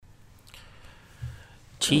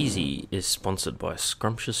Cheesy is sponsored by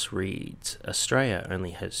Scrumptious Reads. Australia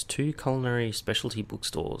only has 2 culinary specialty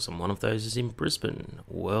bookstores, and one of those is in Brisbane.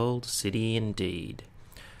 World City indeed.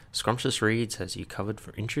 Scrumptious Reads has you covered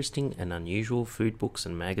for interesting and unusual food books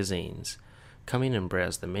and magazines. Come in and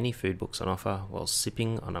browse the many food books on offer while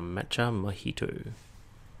sipping on a matcha mojito.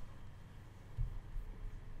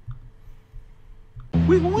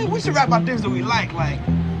 We should rap about things that we like food.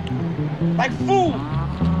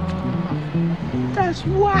 That's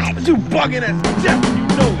right. You bugging as death, you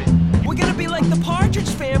know it. We're gonna be like the Partridge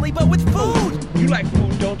Family, but with food. You like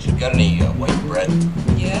food, don't you? Got any white bread?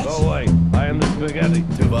 Yes. Go away. I am the spaghetti.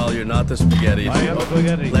 Duval, you're not the spaghetti. I am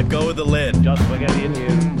spaghetti. Let go of the lid. Just spaghetti in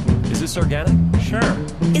here. Is this organic? Sure.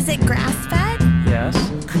 Is it grass-fed? Yes.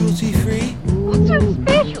 Cruelty-free? What's so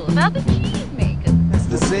special about the cheesemaker? As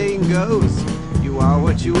the saying goes, you are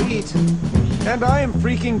what you eat. And I am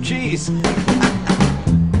freaking cheese.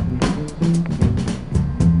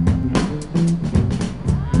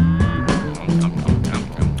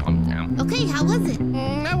 Okay, how was it?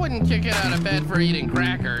 I wouldn't kick it out of bed for eating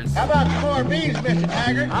crackers. How about corned beans, Mr.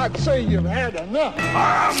 Taggart? I'd say you've had enough.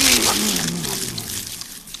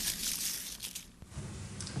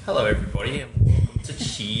 Hello everybody and welcome to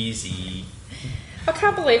Cheesy. I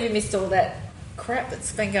can't believe you missed all that crap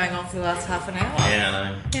that's been going on for the last half an hour. Yeah, I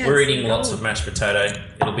know. Yeah, We're it's eating cool. lots of mashed potato.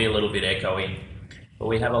 It'll be a little bit echoey. But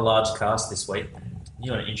we have a large cast this week.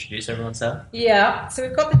 You want to introduce everyone, Sarah? Yeah, so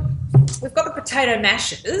we've got the potato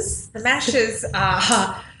mashers. The mashers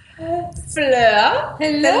are Fleur.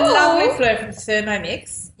 The lovely Fleur from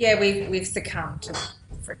Thermomix. Yeah, we've succumbed to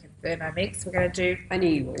freaking Thermomix. We're going to do. I knew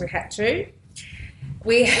you would. We had to.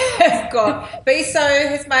 We have got Biso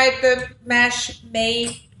has made the mash.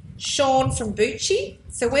 Me, Sean from Bucci.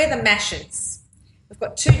 So we're the mashers. We've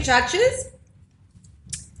got 2 judges.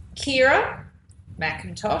 Kira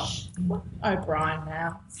McIntosh. O'Brien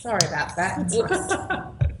now. Sorry about that. Whoops.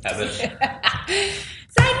 Have it.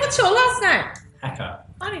 Zane, what's your last name? Hacker.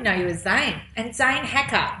 I didn't know you were Zane. And Zane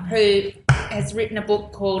Hacker, who has written a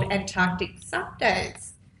book called Antarctic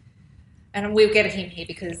Sundays. And we'll get him here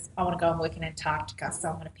because I want to go and work in Antarctica, so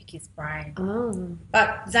I'm going to pick his brain. Oh.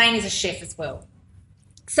 But Zane is a chef as well.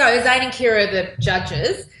 So Zane and Kira are the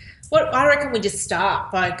judges. I reckon we just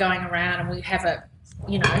start by going around and we have a,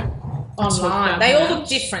 online. They all look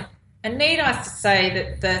different. And need I to say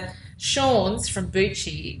that the Sean's from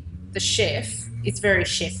Bucci, the chef, is very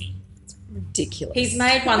chefy. Ridiculous. He's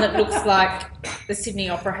made one that looks like the Sydney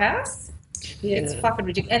Opera House. Yeah. It's fucking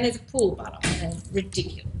ridiculous. And there's pool butter. And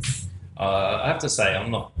ridiculous. I have to say,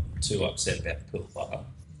 I'm not too upset about the pool butter.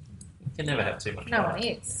 You can never have too much No butter. one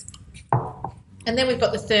is. And then we've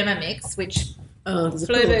got the Thermomix, which there's a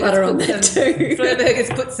bit of butter on there too.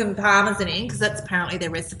 Flurburgers put some parmesan in because that's apparently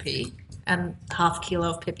their recipe, and half a kilo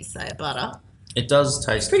of peppersayer butter. It does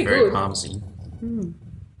taste Pretty very good. parmesan.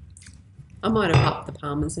 I might have upped the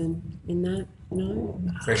parmesan in that. No,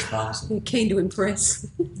 Fresh parmesan. I'm keen to impress.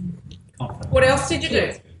 What else did you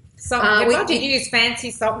do? Salt and we pepper? did- Did you use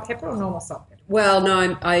fancy salt and pepper or normal salt and pepper? Well,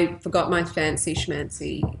 no, I forgot my fancy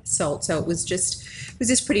schmancy salt, so it was just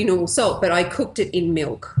pretty normal salt. But I cooked it in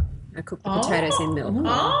milk. I cooked the potatoes in milk, in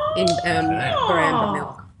Baramba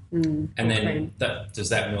milk. And then does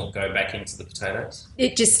that milk go back into the potatoes?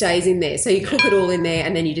 It just stays in there. So you cook it all in there,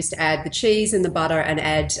 and then you just add the cheese and the butter, and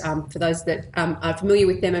add, for those that are familiar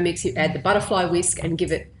with Thermomix, you add the butterfly whisk and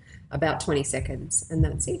give it about 20 seconds, and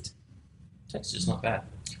that's it. Tastes just not bad.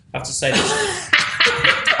 I have to say this.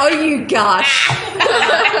 Oh, you gush!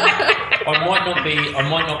 I might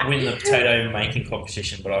not win the potato making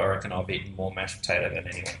competition, but I reckon I've eaten more mashed potato than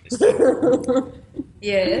anyone this time.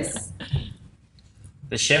 Yes.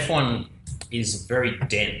 The chef one is very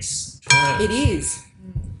dense. It is.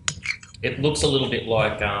 It looks a little bit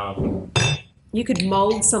like You could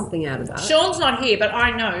mould something out of that. Sean's not here, but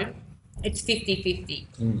I know it's 50-50.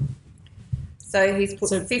 So he's put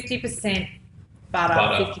 50% butter,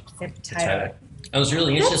 50% potato. It was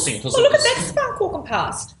really interesting because Oh, look at that spunk walking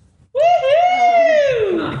past.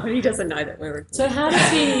 Woohoo! No, he doesn't know that we're. So how does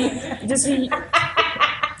he?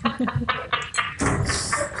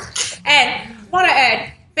 And what I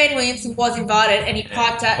add, Ben Williamson was invited and he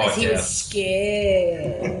piped out because he was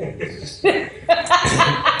scared.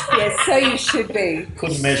 Yes, so you should be.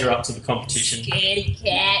 couldn't measure up to the competition. Scaredy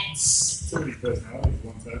cats. So many personalities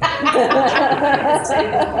once over.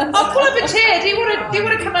 I'll pull up a chair. Do you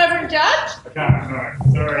want to come over and judge? I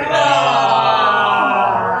can't, no.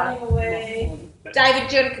 Sorry. David,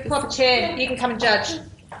 do you want to pull up a chair? You can come and judge.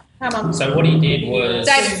 Come on. So what he did was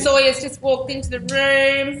David Sawyer's just walked into the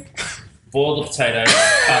room. boil the potatoes,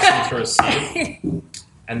 pass them through a sieve,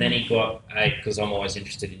 and then he got because I'm always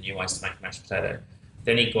interested in new ways to make mashed potato.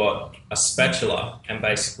 then he got a spatula and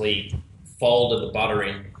basically folded the butter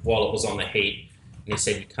in while it was on the heat. And he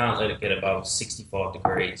said you can't let it get above 65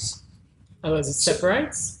 degrees. Otherwise it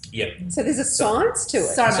separates? Yep. So there's a science to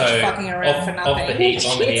it. So much fucking around for nothing. Off the heat,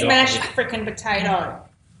 on the heat. It's mashed freaking potato.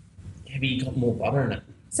 Yeah, but you got more butter in it.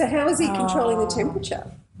 So how is he controlling the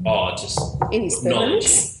temperature? Oh, just in his knowledge.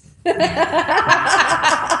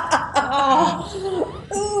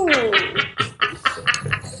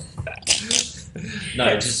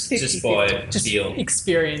 No, just by feel.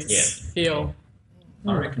 Experience. Yeah. Feel.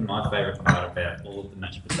 I reckon my favourite part about all of the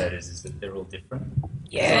mashed potatoes is that they're all different.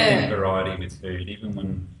 Yeah. There's variety with food, even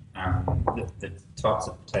when the types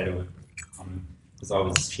of potato, because I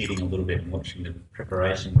was cheating a little bit and watching the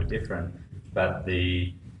preparation were different, but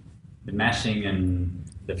the mashing and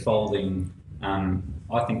the folding,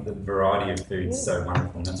 I think the variety of food is so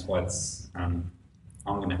wonderful, and that's why it's.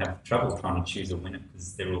 I'm going to have trouble trying to choose a winner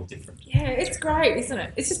because they're all different. Yeah, it's great, isn't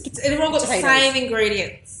it? It's just they've all got the same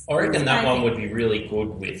ingredients. I reckon that one would be really good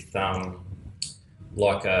with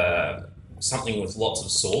something with lots of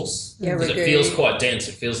sauce. Yeah, because it feels quite dense.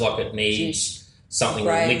 It feels like it needs something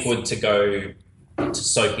liquid to go to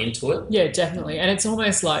soak into it. Yeah, definitely. And it's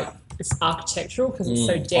almost like it's architectural because it's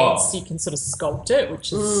so dense you can sort of sculpt it,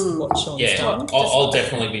 which is what Sean's done. I'll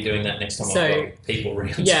definitely be doing that next time I've got people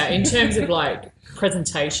around. Yeah, in terms of like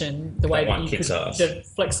presentation, the way that you could, ass. the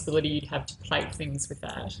flexibility you'd have to plate things with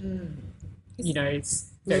that, you know,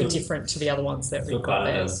 it's very different to the other ones that we've got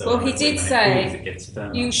there. Well, he did say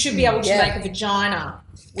you should be able to make a vagina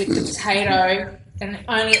with the potato, and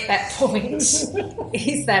only at that point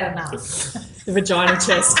is that enough. The vagina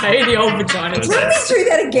test, hey? The old vagina test. Run me through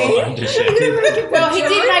that again. Well, he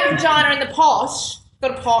did make a vagina in the pot.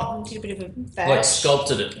 Got a pot and did a bit of a vag. Like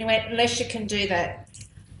sculpted it. He went, unless you can do that.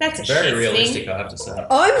 That's a very shit realistic, thing. I have to say.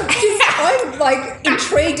 I'm like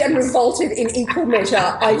intrigued and revolted in equal measure.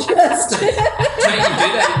 I just Don't you do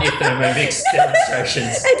that in your Thermomix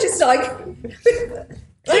demonstrations? and just like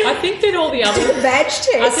I think that all the other vag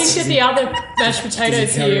test. I think that the other mashed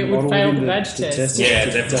potatoes here would fail the vag test. Yeah,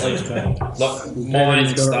 definitely. Like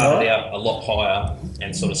mine started out a lot higher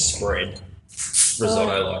and sort of spread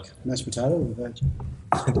risotto like. Mashed potato or veg?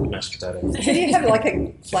 Mashed potato. Do you have like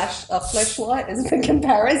a flashlight as a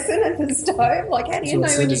comparison at the stove? Like, how do you know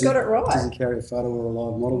when you got it right? Doesn't carry a photo or a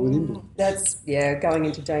live model with him. But that's going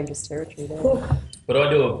into dangerous territory there. But I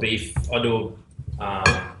do a beef. I do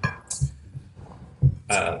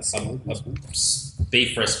a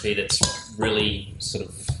beef recipe that's really sort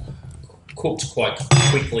of cooked quite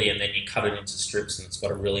quickly, and then you cut it into strips, and it's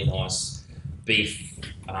got a really nice beef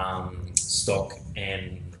stock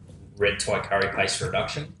and red Thai curry paste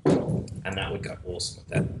reduction, and that would go awesome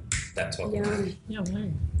with that type of thing. Yeah,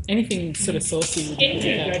 no. Anything sort of saucy would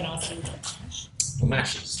Anything yeah. would go nicely with mash. Well,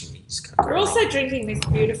 mash is We're also drinking this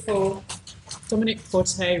beautiful Dominic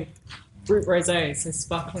Forte Brut Rosé, so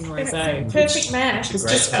sparkling rosé. perfect mash. It's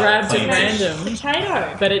just grabbed at random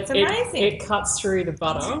potato. But it's amazing. It cuts through the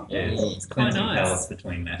butter. Yeah, it's quite nice.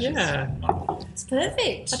 Between mashes. Yeah. It's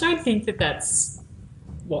perfect. I don't think that that's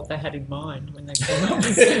what they had in mind when they came up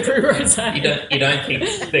with the Brut Rosé. You don't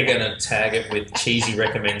think they're going to tag it with cheesy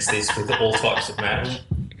recommends this with all types of mash?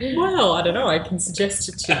 Well, I don't know. I can suggest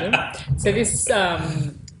it to them. So this,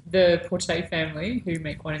 the Porte family, who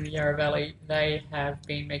make wine in the Yarra Valley, they have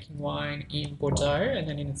been making wine in Bordeaux and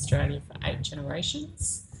then in Australia for 8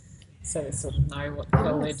 generations. So they sort of know what the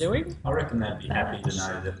hell they're doing. I reckon they'd be happy to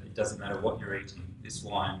know that it doesn't matter what you're eating, this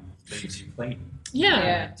wine leaves you clean.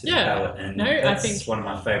 Yeah. To the palate. And No, that's I think one of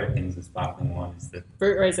my favourite things with sparkling wine is that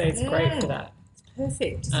Brut Rosé is great for that. It's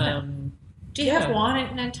perfect. Isn't it? Do you yeah. have wine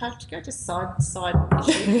in Antarctica? Just side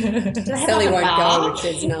issue. Do they have Sally like a won't bar? go if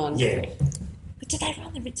there's none. Yeah. But do they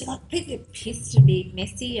run the risk? Like people get pissed and be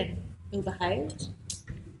messy and ill behaved?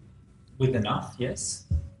 with enough, yes.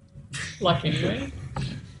 Like anyway.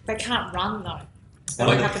 They can't run though. They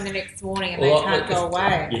Well, wake up in the next morning and they can't go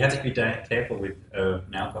away. You have to be careful with an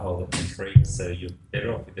alcohol that can freeze, so you're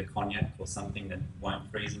better off with a cognac or something that won't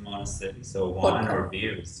freeze in -30. So a wine or a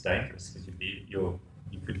beer is dangerous because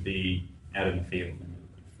you could be out in the field and it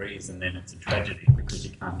could freeze, and then it's a tragedy because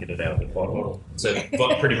you can't get it out of the bottle. So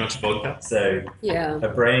pretty much vodka. So yeah, a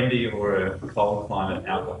brandy or a cold climate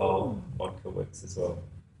alcohol, vodka works as well.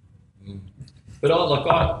 But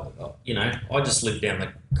I just live down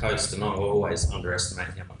the coast, and I always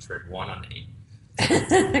underestimate how much red wine I need.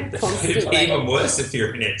 It'd be even worse if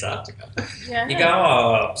you're in Antarctica. Yeah. You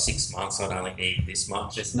go, 6 months, I'd only need this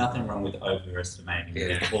much. There's nothing wrong with overestimating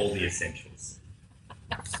all the essentials.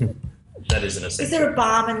 That is an essential. Is there a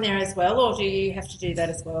barman there as well, or do you have to do that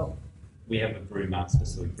as well? We have a brewmaster,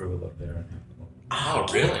 so we brew a lot there. Oh,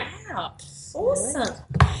 really? Wow. Awesome.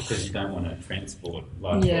 Because you don't want to transport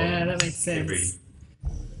large Yeah, volumes that makes sense.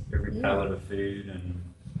 Every pallet of food and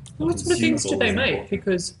What sort of things do they consumables make? and-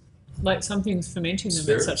 Because, like, some things fermenting them at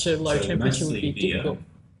Spirits. such a low So temperature would mostly be beer difficult.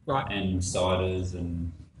 Right. And ciders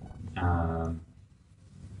and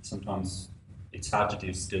sometimes it's hard to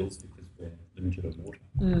do stills because we're limited of water.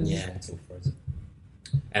 Yeah. It's all frozen.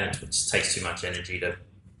 And it just takes too much energy to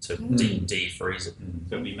defreeze it.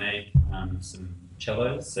 But we made some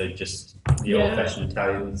cellos, so just the Yeah. old-fashioned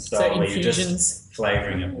Italian So style where you're infusions. just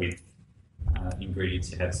flavouring it with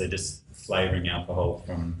ingredients you have. So just flavouring alcohol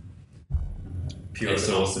from pure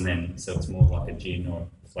sauce, and then so it's more like a gin or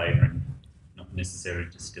flavouring, not necessarily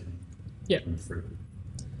distilling from fruit.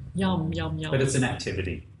 Yum, yum, yum. But it's an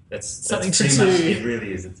activity. That's Something pretty to much do. it.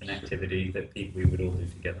 Really is. It's an activity that we would all do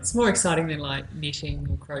together. It's more exciting than, like, knitting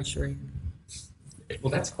or crocheting.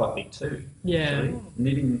 Well, that's quite big too. Yeah. Actually.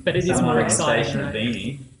 Knitting, But it is someone more an exciting, imitation right?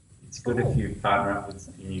 beanie. It's good if you partner up with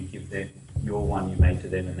and you give them your one you made to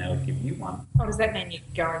them, and they would give you one. Oh, does that mean you're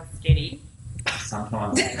going steady?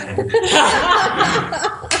 Sometimes it can.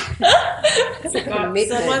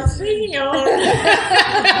 Someone's beanie on.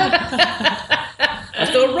 I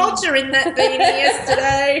saw Roger in that beanie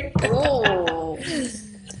yesterday. Oh.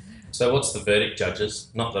 So what's the verdict, judges?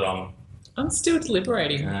 Not that I'm still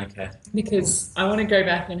deliberating. Okay. Because I want to go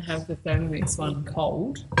back and have the Thermomix one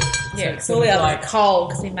cold. Yeah, it's all the sort of others cold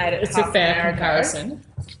because he made it It's half a fair an hour ago. comparison.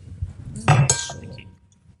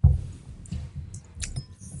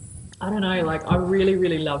 I don't know, like, I really,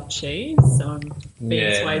 really love cheese, so I'm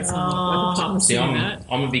being swayed somewhat by the puns See, in I'm that.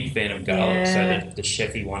 a big fan of garlic, Yeah. so the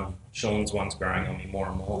chefy one, Sean's one's growing on me more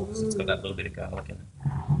and more because it's got that little bit of garlic in it.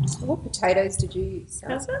 What potatoes did you use?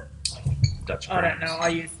 How's it? Dutch I don't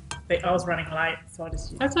creams. know. I was running late, so I just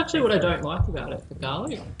used. That's actually what I don't like about it, the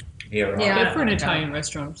garlic. Yeah, right. Yeah. But for an Italian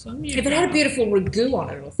restaurant or something. If it had a beautiful ragu on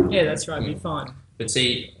it or something. Yeah, that's right, it'd be fine. But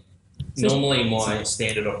see, So- normally my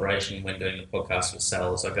standard operation when doing the podcast with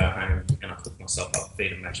Sal is I go home and I cook myself up,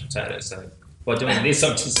 feed them mashed potatoes. So by doing this,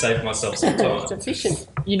 I've just saved myself some time. It's efficient.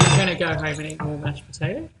 You're not going to go home and eat more mashed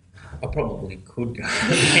potato? I probably could go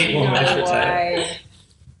and eat more mashed potato.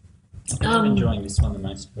 I'm enjoying this one the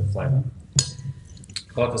most for flavour.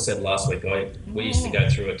 Like I said last week, we used to go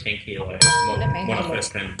through a 10 kilo. When I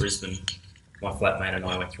first came to Brisbane, my flatmate and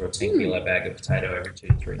I went through a 10 kilo bag of potato every 2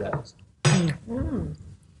 to 3 days.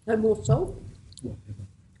 No more salt?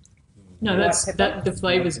 No, the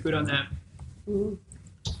flavour's good on that.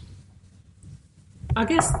 I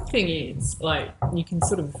guess the thing is, like, you can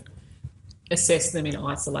sort of assess them in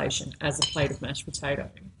isolation as a plate of mashed potato.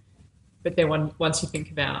 But then once you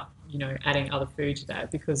think about, you know, adding other food to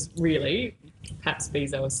that, because really, Pat's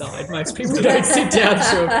Bezo aside, most people don't sit down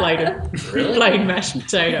to a plate of plain mashed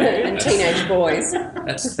potato. And teenage boys.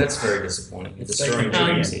 That's very disappointing. You're destroying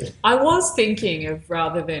dreams here. I was thinking of,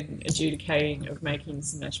 rather than adjudicating, of making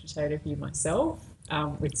some mashed potato here myself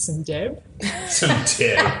with some Deb. Some Deb.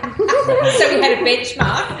 So we had a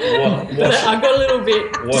benchmark. But I got a little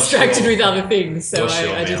bit distracted with other things, so wash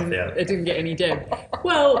your I mouth didn't get any Deb.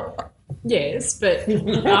 Well, yes, but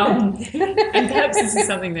and perhaps this is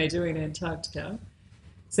something they do in Antarctica.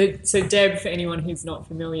 So Deb, for anyone who's not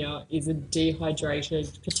familiar, is a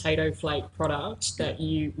dehydrated potato flake product that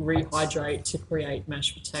you rehydrate to create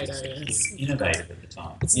mashed potato. And It's innovative at the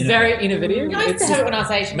time. it's very innovative. I used to have it when I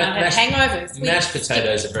was Asian. I had hangovers. Mashed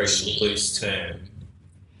potato is a very loose term.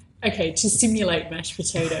 Okay, to simulate mashed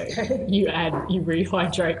potato, you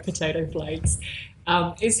rehydrate potato flakes.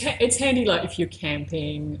 It's handy, like if you're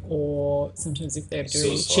camping, or sometimes if they're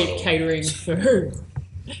doing cheap catering for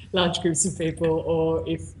large groups of people, or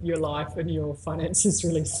if your life and your finances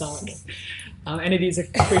really suck. And it is a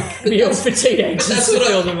quick meal for teenagers to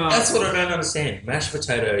fill them up. That's what I don't understand. Mashed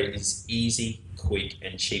potato is easy, quick,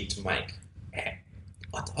 and cheap to make.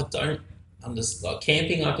 I don't understand. Like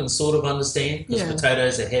camping, I can sort of understand because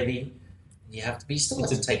potatoes are heavy. You have to be still have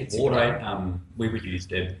to take water. Great, we would use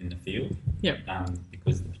Deb in the field. Yep.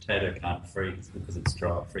 Because the potato can't freeze because it's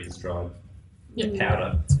freeze-dried Yep.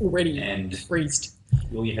 powder. It's already and freezed.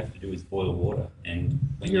 All you have to do is boil water, and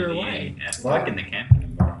when You're you're away. eating, like in the camping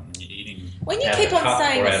environment, when you're eating When you out keep of a on cup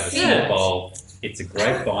saying or out of a the small field. bowl, it's a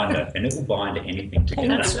great binder, and it will bind anything together.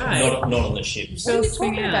 That's right. Not on the ships. What are you Thing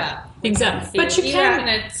talking out. about? Things out. But you You're out can.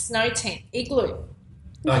 in a snow tent, igloo. Oh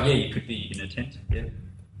yeah, you could be in a tent, yeah,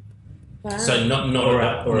 Wow. So not or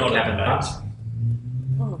a a not cabin a hut,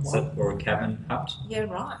 Oh, what? or a cabin hut, Yeah,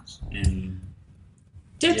 right. and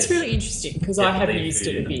Deb's Yes. really interesting because I have Definitely used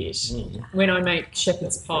it a food bit. Mm. When I make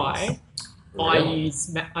shepherd's pie, I Really? use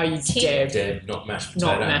Deb, Deb, not mashed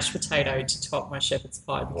potato. not mashed potato, to top my shepherd's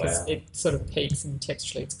pie because Wow. it sort of peaks and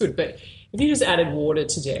texturally it's good. But if you just added water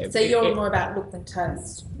to Deb, So you're more about look than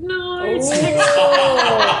toast. no, it's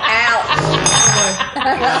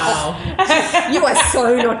Wow. You are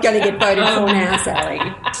so not going to get voted for now, Sally.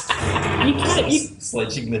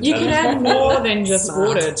 Sledging the You can toast. add more than just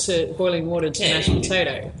Smart. boiling water to mashed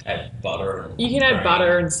potato. Add butter. And You can add cream.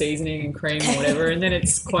 butter and seasoning and cream and whatever, and then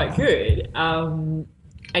it's quite good.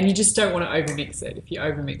 And you just don't want to overmix it. If you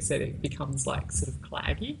overmix it, it becomes like sort of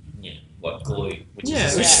claggy. Yeah, like glue. Which Yeah,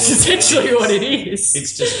 is which is essentially what it is.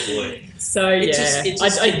 It's just glue. So It yeah, just- it but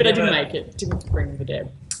just- I it didn't never- make it. Didn't bring the Deb.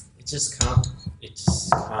 It just can't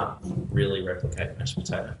really replicate mashed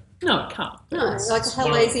potato. No, it can't. No, like how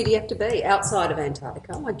Well- lazy do you have to be outside of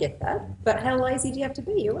Antarctica? I get that. But how lazy do you have to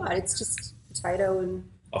be? You're right. It's just potato and...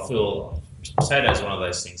 I feel potato is one of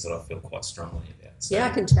those things that I feel quite strongly about. So. Yeah, I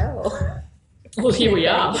can tell. Well, here we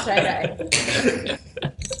are. Potato.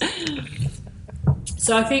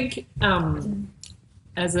 So I think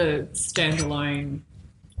as a standalone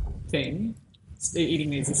thing, eating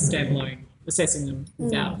these as standalone, assessing them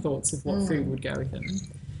without thoughts of what food would go with them,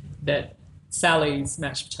 that Sally's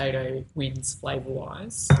mashed potato wins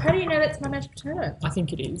flavour-wise. How do you know that's my mashed potato? I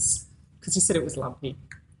think it is, because you said it was lumpy.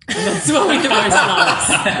 And that's what we the most likes.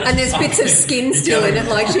 And there's bits of skin still in it,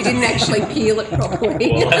 like she didn't actually peel it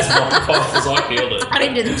properly. Well, that's my fault because I peeled it. I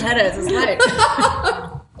didn't do the potatoes as late.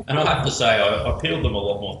 And I have to say, I peeled them a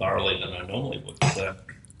lot more thoroughly than I normally would. So.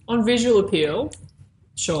 On visual appeal,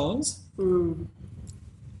 Sean's,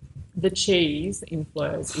 the cheese in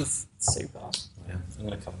Fleur's is super. Yeah, I'm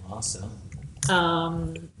going to come last now.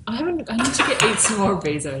 I need to eat some more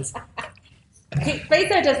Bezos.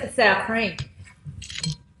 Bezo does the sour cream.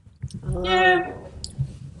 Yeah.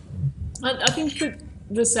 I think that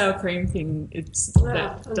the sour cream thing,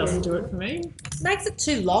 that doesn't do it for me. Makes it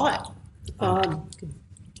too light. It's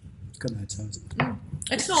got no toast.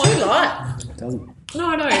 It's not too light. It doesn't. No,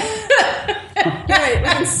 I don't. Yeah, we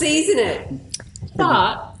can season it. But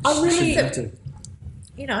I really, Have to.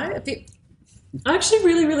 You know, a bit. I actually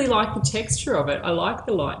really, really like the texture of it. I like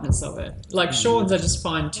the lightness of it. Like Sean's, I just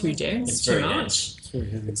find too dense, It's too very much. dense. It's very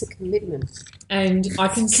heavy. It's a commitment. And I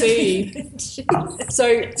can see, so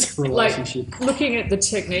like Relationship. looking at the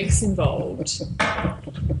techniques involved,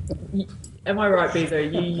 am I right,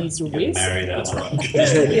 Bezo? You used a whisk? Married, that's right.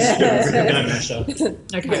 Yeah. No mash up.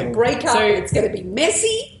 Okay. Break up, So, it's going to be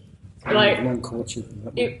messy. like, Long courtship. and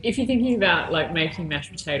that one. if you're thinking about like making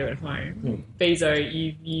mashed potato at home, Bezo,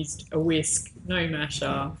 you've used a whisk, no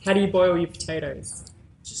masher. How do you boil your potatoes?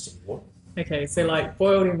 Just in water. Okay, so like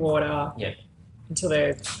boiled in water Yeah, until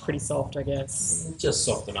they're pretty soft, I guess. just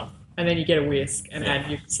soft enough. And then you get a whisk and add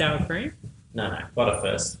your sour cream. No, butter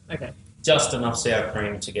first. Okay, Just enough sour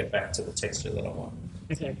cream to get back to the texture that I want.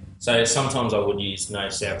 okay. So sometimes I would use no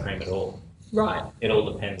sour cream at all. Right. It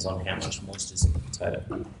all depends on how much moisture is in the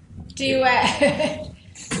potato. Do you?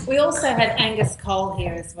 We also have Angus Cole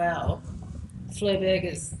here as well.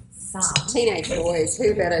 Fleurberger's son. Teenage boys,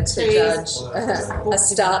 who better to Who's judge a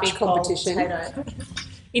starch Big bowl competition? potato.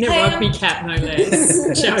 In a Hey, rugby cap, no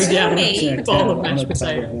less. Showing down me. a bowl of mashed On a tub of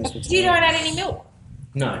potato. mashed Do you potato. don't add any milk?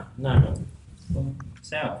 No.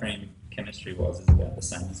 Sour cream, chemistry-wise, is about the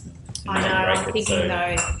same, isn't it? I know. I'm thinking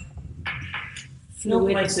though.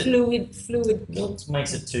 Fluid. Milk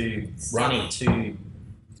makes it too runny, too...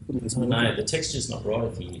 I don't know, the texture's not right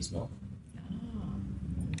if you use milk.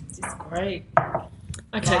 This is great.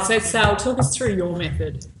 Okay, so Sal, talk us through your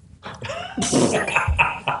method.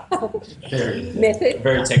 Very, Method.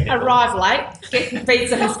 very technical. Arrive late. Get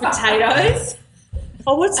Bezo's potatoes.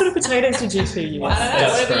 Oh, what sort of potatoes did you two use? I don't know.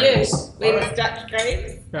 Dutch Whatever you creams. use. We use Dutch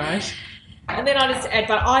creams. Right. And then I just add,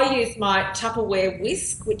 but I use my Tupperware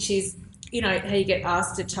whisk, which is, you know, how you get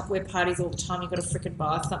asked to Tupperware parties all the time. You've got to frickin'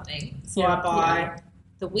 buy something. So Yeah, I buy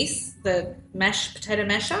the whisk, the potato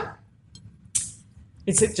masher.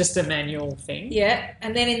 Is it just a manual thing? Yeah.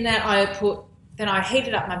 And then in that I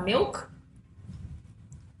heated up my milk.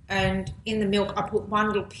 And in the milk, I put one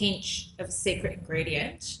little pinch of a secret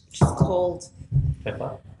ingredient, which is called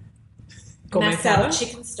Pepper. Gourmet Nassau powder?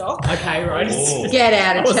 chicken stock. Okay, right. Oh. Get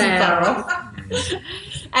out I of wasn't far town. off.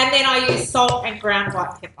 And then I use salt and ground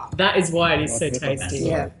white pepper. That is why it is so Like pepper. tasty.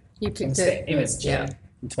 Yeah, you picked it. MSG. Yeah.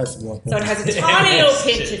 It tasted like So it that. has a tiny little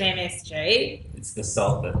pinch of MSG. It's the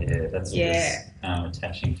salt that, that's what is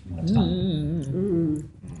attaching to my tongue.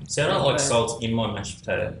 See, I don't like salt in my mashed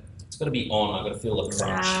potato. It's got to be on. I've got to feel the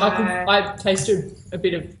crunch. I tasted a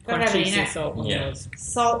bit of Gotta have it crunchy in sea it. salt on Yeah. those.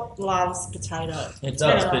 Salt loves potato. It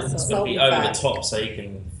does, but Very it's nice got to be salt over the and top so you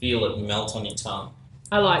can feel it melt on your tongue.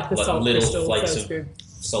 I like the Like salt little crystals, flakes that's of- good.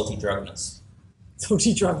 Salty drugness.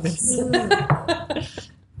 salty drugness.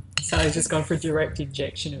 So I've just gone for a direct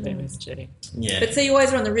injection of MSG. Yeah. But so you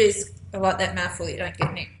always run the risk of like that mouthful that you don't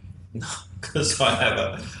get Nick. No, because I have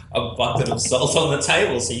a bucket of salt on the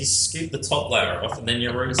table, so you scoop the top layer off and then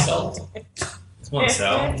you re-salt. Come on,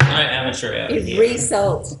 Sal. No amateur out It's here.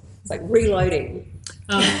 re-salt. It's like reloading.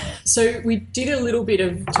 So we did a little bit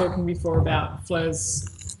of talking before about Fleur's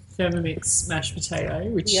Thermomix mashed potato,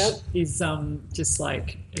 which is just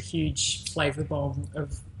like a huge flavour bomb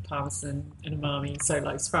of parmesan and umami. So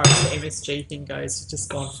like as far as the MSG thing goes, you've just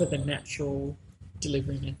gone for the natural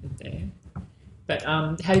delivery method there. But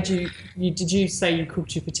how did you say you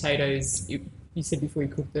cooked your potatoes? You said before you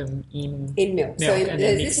cooked them in milk. So and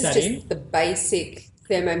then this is mixed that just in? the basic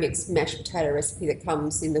Thermomix mashed potato recipe that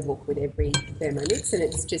comes in the book with every Thermomix, and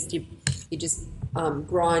it's just you just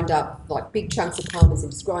grind up like big chunks of parmesan,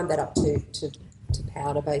 just grind that up to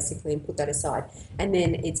powder basically, and put that aside. And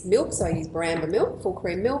then it's milk, so I use Baramba milk, full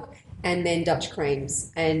cream milk, and then Dutch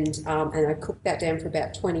creams, and I cooked that down for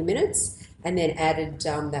about 20 minutes. And then added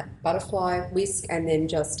that butterfly whisk, and then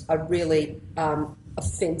just a really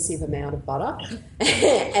offensive amount of butter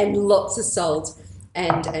and lots of salt,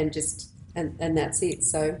 and that's it.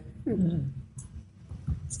 So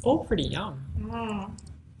it's all pretty yum.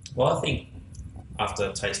 Well, I think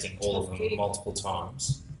after tasting all of them multiple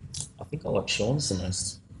times, I think I like Sean's the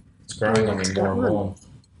most. It's growing on me more and more.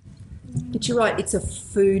 But you're right, it's a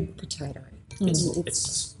food potato.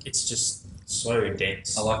 It's just so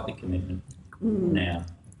dense. I like the commitment now.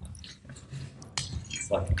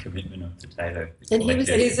 It's like a commitment of potato. And it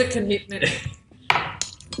is a commitment.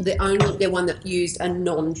 the one that used a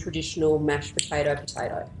non-traditional mashed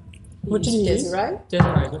potato. What did you use? Desiree?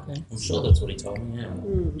 Desiree, okay. I'm sure that's what he told me. Yeah.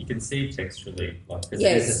 You can see texturally, like, because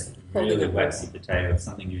Yes, it is a probably really not. waxy potato. It's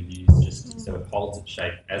something you use just so it holds its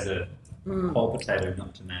shape as a whole potato,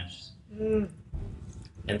 not to mash.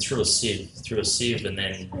 And through a sieve, and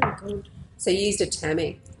then So you used a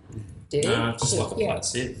tammy, did you? just like a flat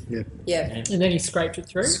sieve. Yeah. And then you scraped it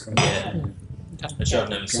through? Yeah. Which I've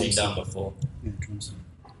never seen done before.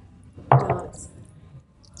 Nice.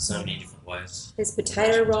 So many different ways. There's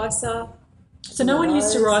potato ricer. So no one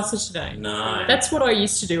used a ricer today? No. That's what I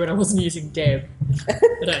used to do when I wasn't using Deb.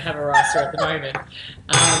 I don't have a ricer at the moment.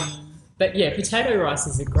 But yeah, potato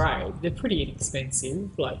ricers are great. They're pretty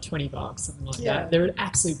inexpensive, like $20, something like that. They're an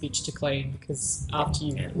absolute bitch to clean because after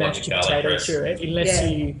you've mashed your garlic potato press. through it, unless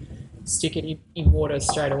you stick it in water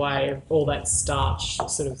straight away, all that starch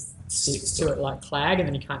sort of sticks to it like clag, and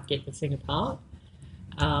then you can't get the thing apart.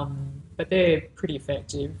 But they're pretty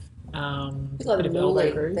effective. It's like Bit of the elbow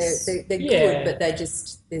Morley. grease. They're Yeah. good, but they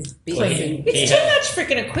just there's bits. Clean. It's too much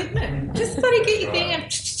freaking equipment. Just bloody get your thing and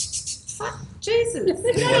fuck Jesus.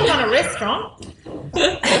 There's no one run a restaurant.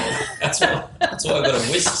 That's why I got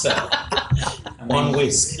a whisk. So one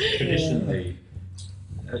whisk. Traditionally,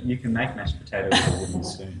 you can make mashed potato with a wooden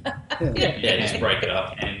spoon. Yeah, just break it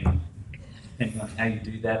up. And depending on how you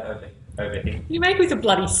do that over here. You make with a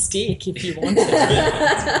bloody stick if you want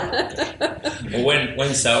to. Well,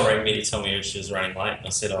 when Sal rang me to tell me she was running late, I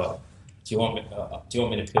said, "Oh, do you want me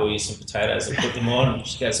to peel you some potatoes and put them on?" And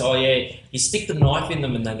she goes, "Oh yeah, you stick the knife in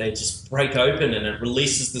them and then they just break open and it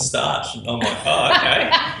releases the starch." And I'm like, "Oh,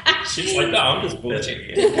 okay." She's like, "No, I'm just bullshitting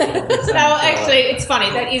you." No, actually, it's funny.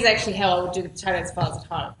 That is actually how I would do the potatoes if I was at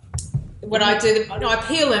home. When I do them, I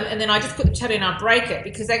peel them and then I just put the potato in and I break it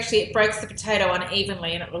because actually it breaks the potato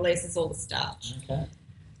unevenly and it releases all the starch. Okay.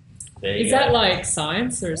 There you Is go. that like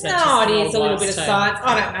science or is that No, just it is a little old bit of wives' science.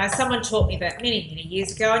 I don't know. Someone taught me that many, many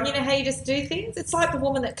years ago. And you know how you just do things? It's like the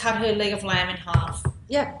woman that cut her leg of lamb in half.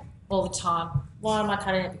 Yeah. All the time. Why am I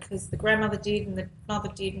cutting it? Because the grandmother did and the mother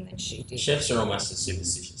did and then she did. Chefs are almost as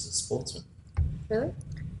superstitious as sportsmen. Really?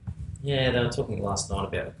 Yeah, they were talking last night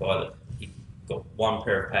about a guy that he got one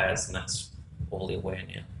pair of pads and that's all he'll wear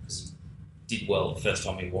now because he did well the first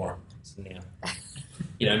time he wore them. So now,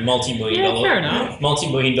 you know,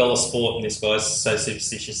 multi-million dollar sport, and this guy's so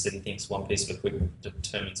superstitious that he thinks one piece of equipment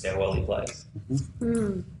determines how well he plays.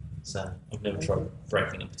 So I've never tried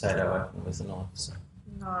breaking a potato open with a knife. So.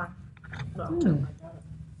 No. Not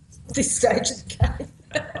this stage of the game.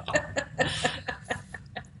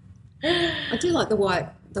 I do like the white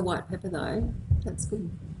pepper though. That's good.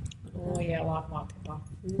 Oh yeah, I like white pepper.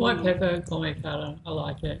 White pepper, gourmet powder, I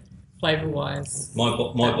like it. Flavour wise. My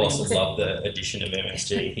boss would love the addition of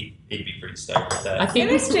MSG. He'd be pretty stoked with that. I think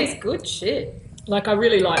MSG's good shit. Like I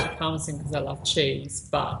really like parmesan because I love cheese,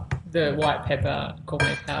 but the white pepper,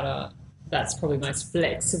 gourmet powder, that's probably the most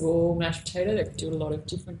flexible mashed potato that could do a lot of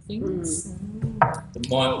different things.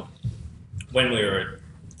 When we were in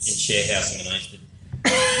share housing and I used to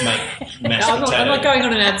make mashed I'm potato not going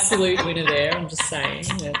on an absolute winner there. I'm just saying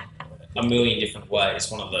that. a million different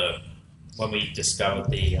ways. When we discovered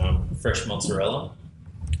the fresh mozzarella,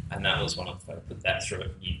 and that was one of the, put that through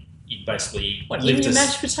it. You basically What, lift in your a-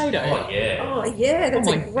 mashed potato? Oh yeah. Oh yeah, that's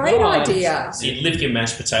Oh a my great God. idea. So you lift your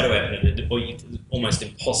mashed potato out, and it's almost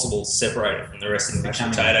impossible to separate it from the rest of the mashed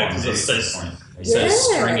potato because it's so Yeah.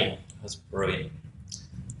 stringy. It was brilliant.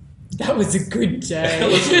 That was a good day. It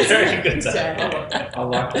was a very good day. I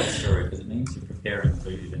like that story because it means you're preparing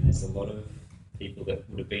food, and there's a lot of people that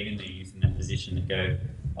would have been in the youth in that position that go,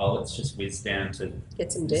 "Oh, let's just whiz down to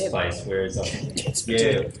Get some this dip. place." Whereas I think,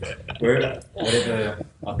 whatever.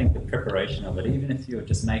 I think the preparation of it, even if you're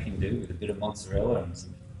just making do with a bit of mozzarella and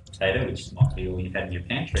some potato, which might be all you've had in your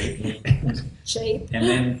pantry, Cheap. and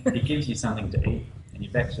then it gives you something to eat, and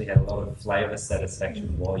you've actually had a lot of flavour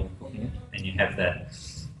satisfaction while you're cooking it, and you have that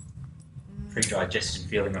pre-digestion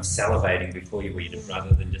feeling of salivating before you eat it,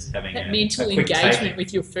 rather than just having That a mental quick engagement take.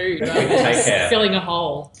 with your food, Quick rather than just takeout. filling a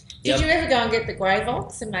hole. Did you ever go and get the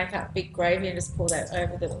Gravox and make up big gravy and just pour that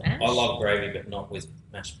over the mash? I love gravy, but not with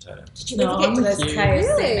mashed potato. Did you No, ever get to I'm those with you. KFC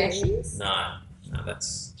Really? mashes? No,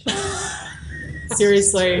 that's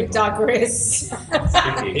Seriously. We digress. the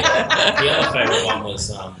other favourite one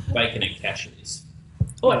was bacon and cashews.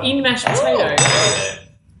 Or in mashed potato. Yeah.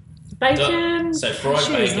 Bacon, So fried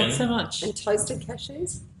cashews, bacon. not so much. And toasted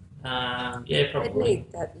cashews. Yeah, They'd probably.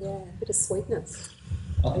 need that, yeah, a bit of sweetness.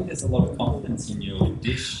 I think there's a lot of confidence in your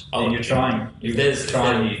dish, Oh, and you're trying new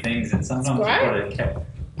things, and sometimes you've got to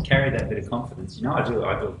carry that bit of confidence. You know, I do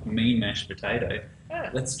a mean mashed potato.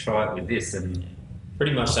 Let's try it with this, and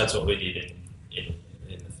Pretty much that's what we did in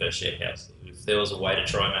the first share house. If there was a way to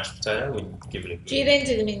try mashed potato, we'd give it a Do you go. then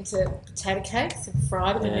do them into potato cakes and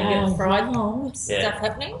fry them and then Yeah. get fried wow. stuff Yeah.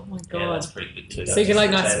 happening? Oh my Yeah, god. that's pretty good too. So you get like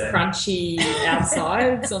nice Potato. crunchy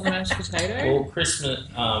outsides on the mashed potato? Well, Christmas.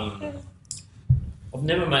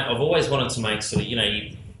 I've always wanted to make sort of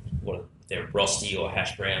they're rosti or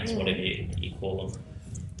hash browns, whatever you call them.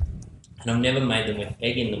 And I've never made them with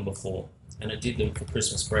egg in them before. And I did them for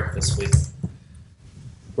Christmas breakfast with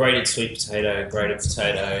grated sweet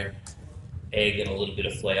potato, egg and a little bit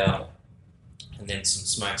of flour, and then some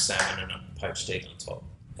smoked salmon and a poached egg on top.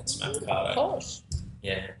 And some avocado. Posh.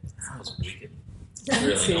 Yeah, that was wicked.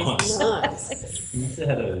 Fancy. Really nice. Nice. you must have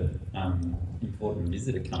had a important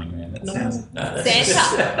visitor coming around. That sounds.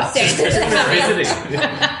 Santa. Santa's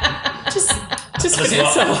coming. Just I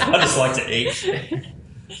Vanessa. just like to eat.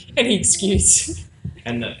 Any excuse.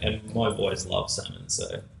 And my boys love salmon,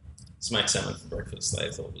 so smoked salmon for breakfast they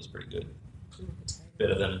thought was pretty good.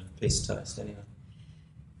 Better than a piece of toast, anyway.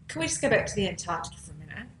 Can we just go back to the Antarctica for a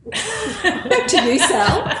minute? Back to you,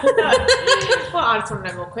 Sal. Well, I just want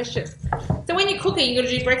to know more questions. So when you're cooking, you've got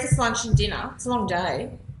to do breakfast, lunch and dinner. It's a long day.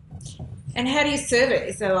 And how do you serve it?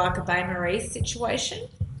 Is there like a Bain Marie situation?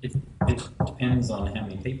 It depends on how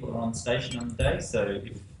many people are on station on the day. So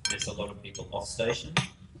if there's a lot of people off station,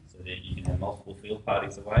 so that you can have multiple field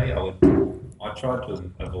parties away, I tried to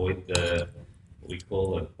avoid what we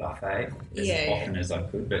call a buffet as often as I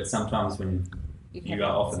could. But sometimes when you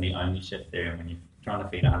are often the only chef there, and when you're trying to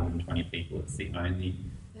feed 120 people, it's the only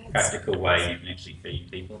practical way you can actually feed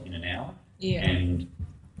people in an hour. Yeah. And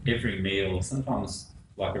every meal, sometimes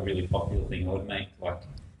like a really popular thing, I would make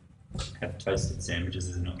have toasted sandwiches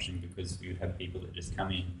as an option, because we would have people that just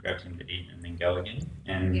come in, grab something to eat and then go again.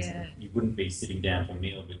 And you wouldn't be sitting down for a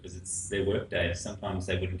meal because it's their work day. Sometimes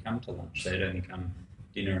they wouldn't come to lunch. They'd only come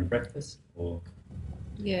dinner and breakfast. Or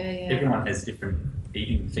everyone has different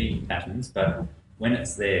feeding patterns, but when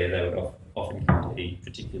it's there, they would often come to eat,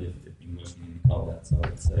 particularly if they've been working in the cold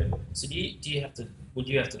outside. So would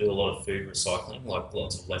you have to do a lot of food recycling, like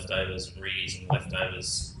lots of leftovers and reusing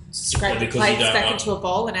leftovers? Scrape the plates back into a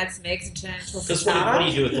bowl and add some eggs and turn it into a Because what do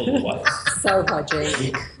you do with all the waste? So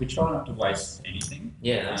hygienic. We try not to waste anything.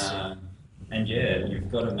 Yeah, that's and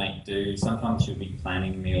you've got to make do. Sometimes you'll be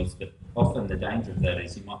planning meals, but often the danger of that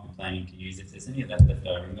is you might be planning to use, if there's any of that left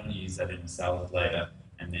over, I'm going to use that in a salad later,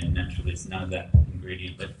 and then naturally there's none of that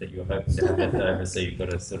ingredient left that you're hoping to have left over, so you've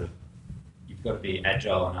got to be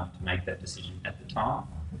agile enough to make that decision at the time.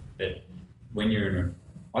 But when you're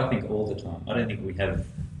I think all the time, I don't think we have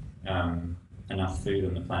enough food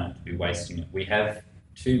on the planet to be wasting it. We have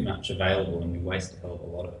too much available and we waste a hell of a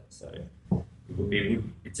lot of it. So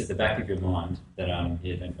it's at the back of your mind that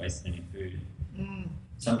don't waste any food.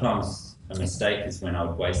 Sometimes a mistake is when I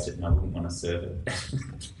would waste it and I wouldn't want to serve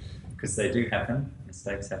it. Because they do happen.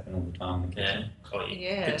 Mistakes happen all the time in the kitchen.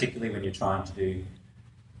 Particularly when you're trying to do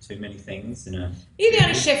too many things. You're the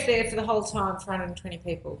only chef there for the whole time for 120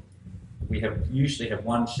 people. we usually have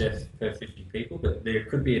one chef per 50 people, but there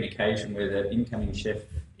could be an occasion where the incoming chef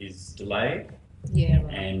is delayed. Yeah,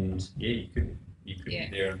 right. And you could be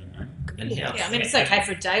there on your own. And Yeah, I mean, it's okay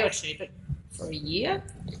for a day or two, but for a year?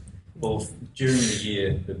 Well, during the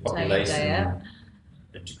year, the population day out.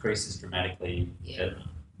 it decreases dramatically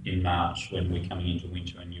in March when we're coming into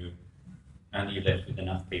winter, and you're only left with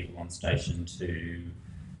enough people on station to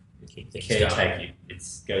keep things caretake going. you. It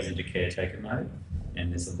goes into caretaker mode,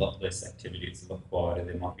 and there's a lot less activity. It's a lot quieter.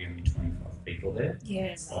 There might be only 25 people there. Yeah.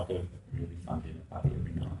 It's like a really fun dinner party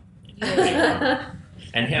every night.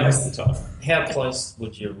 And how close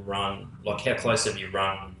would you run? Like, how close have you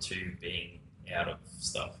run to being out of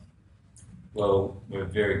stuff? Well, we're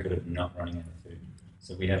very good at not running out of food.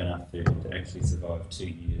 So we have enough food to actually survive 2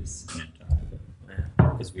 years in Antarctica,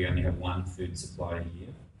 because we only have one food supply a year.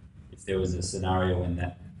 If there was a scenario when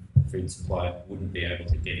that food supply wouldn't be able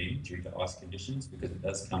to get in due to ice conditions, because it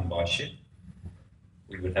does come by ship,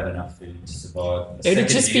 we would have enough food to survive. It would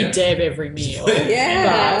just be Deb every meal.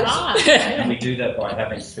 Right. And we do that by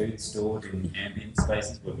having food stored in ambient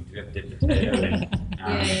spaces where we do have dead potato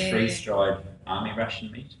and freeze-dried army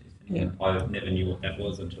ration meat. I never knew what that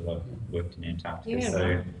was until I worked in Antarctica.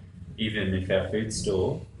 So even if our food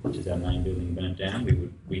store, which is our main building, burnt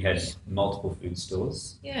down, we had multiple food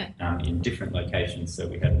stores in different locations, so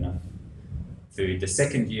we had enough food. The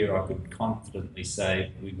second year I could confidently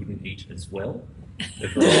say we wouldn't eat as well. The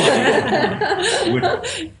variety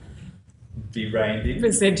would be reined in.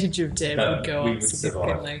 Percentage of Deb would go we up would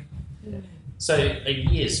significantly. So a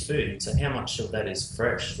year's food. So how much of that is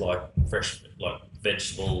fresh, like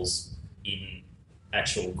vegetables in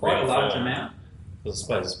actual Quite a large form? amount. Because I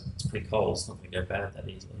suppose it's pretty cold. It's not going to go bad that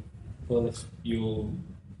easily.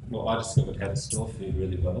 Well, I discovered how to store food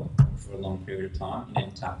really well for a long period of time. In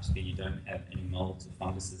Antarctica, you don't have any molds or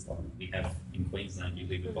funguses like we have in Queensland. You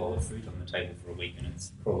leave a bowl of fruit on the table for a week and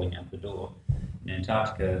it's crawling out the door. In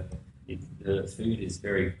Antarctica, the food is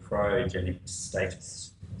very cryogenic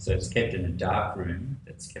status. So it's kept in a dark room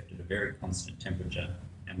that's kept at a very constant temperature,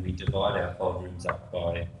 and we divide our cold rooms up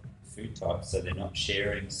by food types, so they're not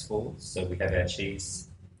sharing spores. So we have our cheese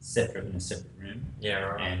separate in a separate room. Yeah,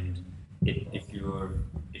 right. And if you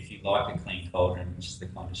like a clean cold room, which is the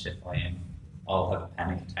kind of chef I am, I'll have a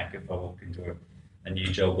panic attack if I walk into a new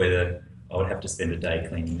job where I would have to spend a day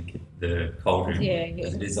cleaning the cold room,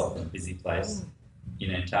 because it is often a busy place.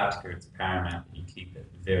 In Antarctica, it's paramount that you keep it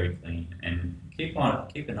very clean and keep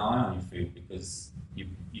an eye on your food, because you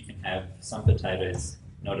can have some potatoes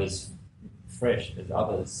not as fresh as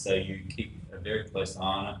others, so you keep a very close eye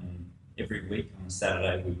on it. And every week on a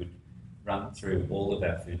Saturday we would run through all of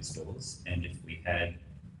our food stores, and if we had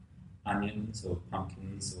onions or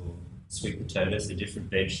pumpkins or sweet potatoes, a different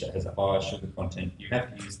veg that has a higher sugar content, you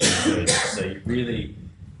have to use them first. So you really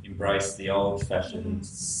embrace the old-fashioned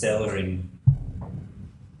cellaring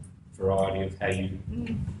variety of how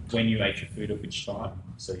when you ate your food at which time.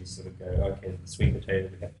 So you sort of go, okay, the sweet potato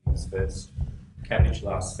we have to use first. Cabbage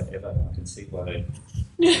lasts forever. I can see why they.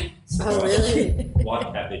 Oh, really?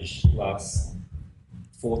 White cabbage lasts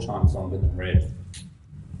 4 times longer than red.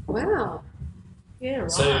 Wow. Yeah,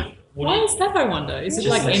 right. So why is that, I wonder? Is it Just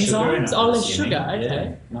like less sugar in enzymes? it, Oh, less assuming. sugar, okay.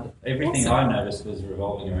 Yeah. No, everything I noticed was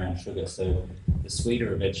revolving around sugar. So the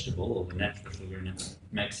sweeter a vegetable or the natural sugar in it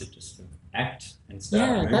makes it just act and start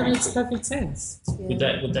Yeah, moving. that makes perfect sense.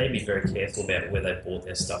 would they be very careful about where they bought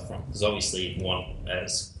their stuff from? Because obviously you want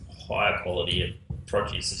as higher quality of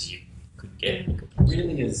produce as you could get.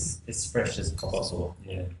 Really as fresh as possible.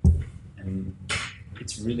 Yeah. And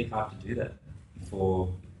it's really hard to do that for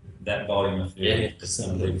that volume of food. Yeah, to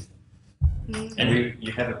sort of live. And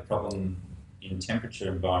you have a problem in temperature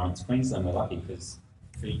environments. Queensland, we're lucky because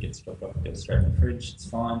food gets dropped off, goes straight in the fridge, it's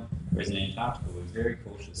fine. Whereas in Antarctica, we're very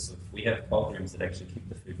cautious of. We have cold rooms that actually keep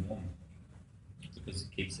the food warm because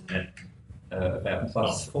it keeps it at about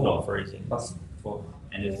 +4. Not freezing. +4.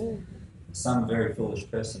 And if some very foolish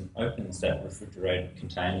person opens that refrigerated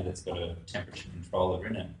container that's got a temperature controller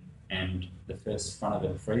in it, and the first front of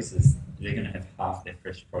it freezes, they're going to have half their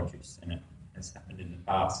fresh produce, and it has happened in the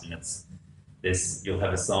past. And you'll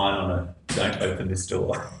have a sign on it: "Don't open this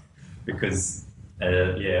door," because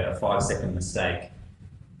a 5-second mistake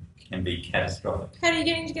can be catastrophic. How are you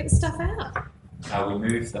getting to get the stuff out? We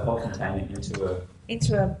move the whole container into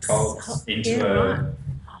a cold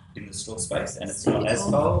in the store space, and it's not as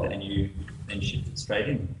cold, and you then shift it straight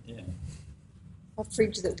in. Yeah. A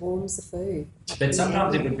fridge that warms the food. But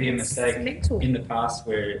sometimes it would be a mistake in the past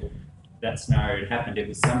where that scenario had happened. It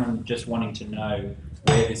was someone just wanting to know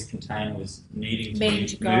where this container was needing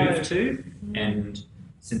to be moved to, and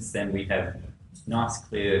since then we have nice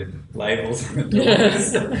clear labels on the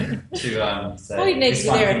doors to say All you need this to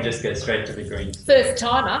one do can just go straight to the green. First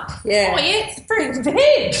timer. Yeah. Oh yeah, it's fruit and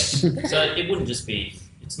veg. So it wouldn't just be.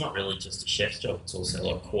 It's not really just a chef's job. It's also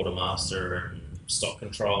like quartermaster and stock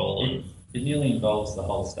control. And It nearly involves the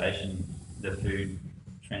whole station, the food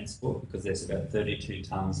transport, because there's about 32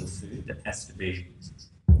 tonnes of food that has to be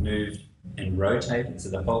moved and rotated. So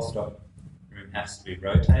the whole stock room has to be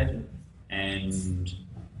rotated, and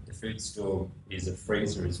the food store is a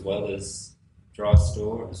freezer as well as dry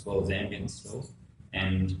store, as well as ambient store.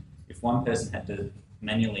 And if one person had to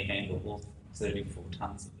manually handle all 34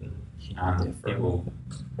 tonnes of it, it will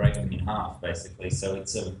break them in half, basically. So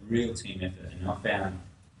it's a real team effort, and I found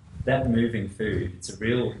that moving food, it's a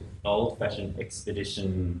real old-fashioned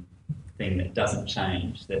expedition thing that doesn't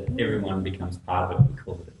change, that everyone becomes part of it. We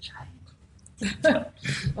call it a chain.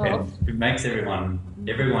 And it makes everyone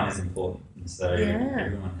is important. And so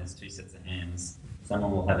everyone has two sets of hands.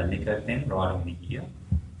 Someone will have a Nico pen writing the year.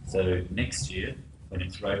 So next year, when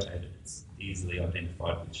it's rotated, it's easily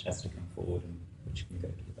identified which has to come forward and which can go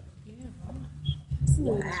to the back.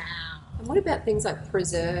 Wow. And what about things like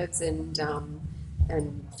preserves and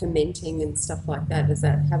fermenting and stuff like that? Does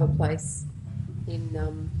that have a place in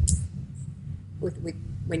with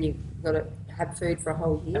when you've got to have food for a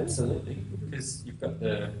whole year? Absolutely, because you've got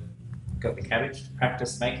the cabbage to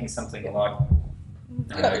practice making something like.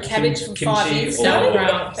 Got the cabbage from 5 years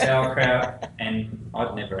ago. Sauerkraut, and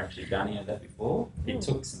I'd never actually done any of that before. It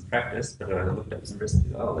took some practice, but I looked up some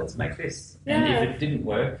recipes. Oh, let's make this. And if it didn't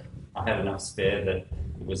work, I had enough spare that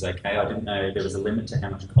it was okay. I didn't know there was a limit to how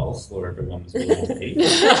much coleslaw everyone was willing to eat.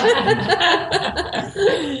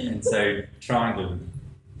 And so trying to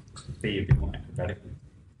be a bit more acrobatic with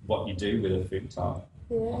what you do with a food type.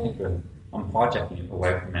 I think I'm hijacking it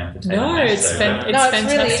away from our potato. No, it's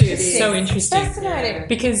fantastic. Really it's so interesting. Fascinating.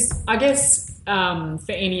 Because I guess for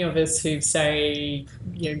any of us who've, say,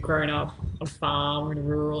 grown up on a farm or in a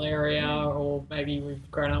rural area, or maybe we've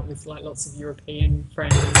grown up with like lots of European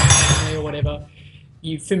friends and family or whatever,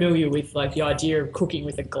 you're familiar with like the idea of cooking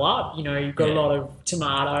with a glove. You've got a lot of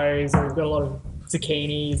tomatoes, or you've got a lot of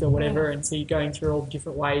zucchinis or whatever, and so you're going through all the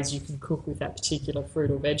different ways you can cook with that particular fruit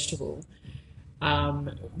or vegetable.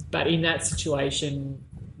 But in that situation,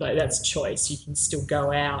 like, that's a choice. You can still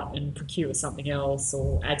go out and procure something else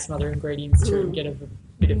or add some other ingredients to it and get a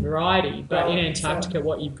bit of variety. But in Antarctica,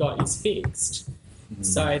 what you've got is fixed.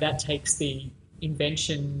 So that takes the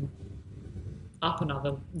invention up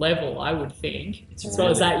another level, I would think. As well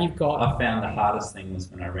as that, you've got... I found the hardest thing was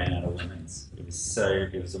when I ran out of lemons. It was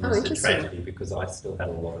almost a tragedy because I still had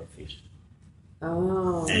a lot of fish.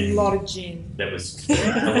 Oh, a lot of gin. That was a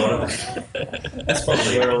lot of that's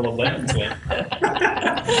probably where all the lemons went.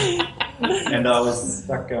 And I was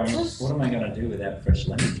stuck going, what am I going to do without fresh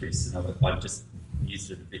lemon juice? And I just used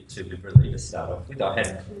it a bit too liberally to start off with. I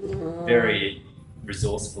had very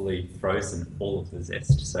resourcefully frozen all of the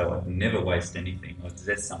zest, so I'd never waste anything. I'd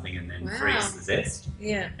zest something and then freeze the zest.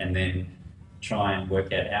 Yeah. And then try and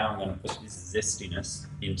work out how I'm going to put this zestiness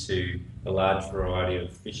into a large variety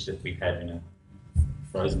of fish that we had in a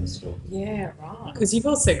frozen store. Yeah, right. Because you've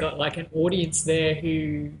also got like an audience there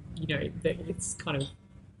who, it's kind of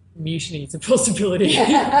mutiny is a possibility.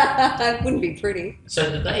 It wouldn't be pretty.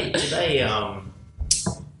 So do they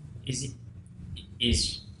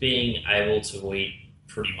is being able to eat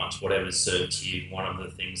pretty much whatever's served to you one of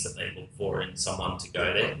the things that they look for in someone to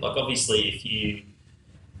go there? Like, obviously, if you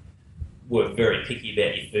were very picky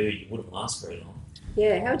about your food, you wouldn't last very long.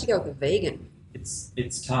 Yeah, how would you go with a vegan?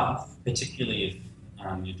 It's tough, particularly if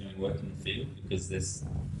you're doing work in the field, because there's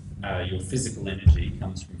your physical energy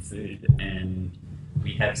comes from food, and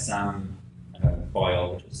we have some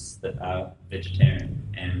biologists that are vegetarian,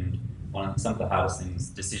 and some of the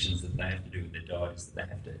hardest decisions that they have to do with their diet is that they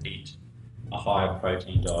have to eat a higher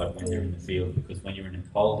protein diet when they're in the field, because when you're in a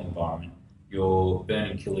cold environment, you're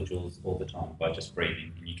burning kilojoules all the time by just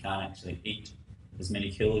breathing, and you can't actually eat as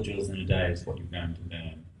many kilojoules in a day as what you're going to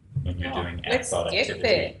burn when you're doing outside let's activity. get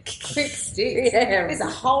there. Quick sticks. Yeah. There's a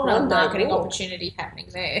whole other marketing opportunity happening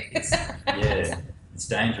there. Yeah, it's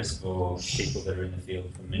dangerous for people that are in the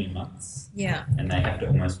field for many months. Yeah. And they have to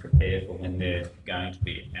almost prepare for when they're going to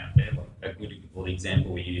be out there. Like a good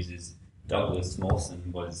example we use is Douglas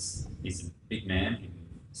Mawson he's a big man,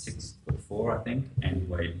 he's 6'4", I think, and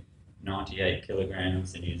weighed 98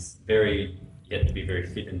 kilograms, and he's he had to be very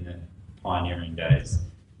fit in the pioneering days.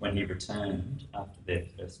 When he returned after their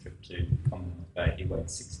first trip to Commonwealth Bay, he weighed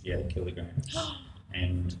 68 kilograms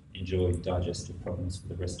and enjoyed digestive problems for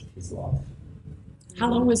the rest of his life. How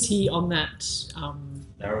long was he on that?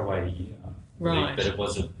 They were away a year. Right. But it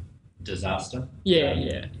was disaster. Yeah,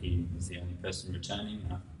 yeah. He was the only person returning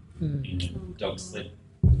Mm. in a dog sled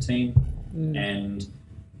team. Mm. And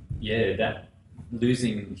yeah, that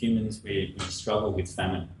losing humans, we struggle with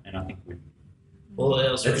famine, and I think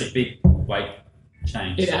that's a big weight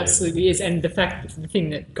change. It So, absolutely is. And the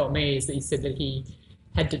thing that got me is that he said that he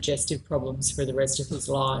had digestive problems for the rest of his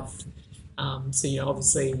life. So, you know,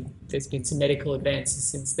 obviously there's been some medical advances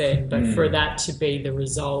since then, but for that to be the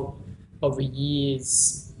result of a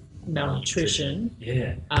year's malnutrition,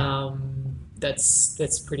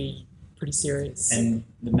 that's pretty serious. And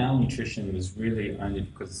the malnutrition was really only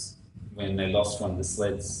because when they lost one of the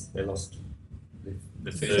sleds, they lost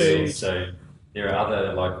the food. So there are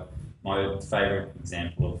other, like my favourite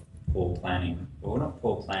example of poor planning, well, not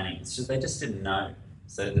poor planning, it's just they just didn't know.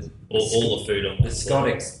 So all the food on the Scott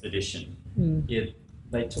expedition,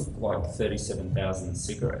 they took like 37,000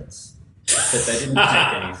 cigarettes, but they didn't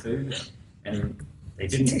take any food, and they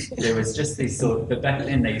didn't. There was just these sort. But back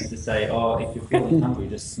then they used to say, "Oh, if you're feeling hungry,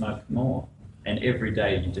 just smoke more." And every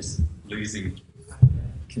day you're just losing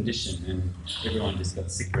condition, and everyone just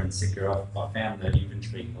got sicker and sicker. I found the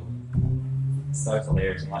inventory so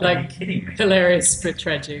hilarious. I'm like, are you kidding me? Hilarious but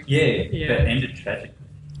tragic. Yeah, but ended tragic.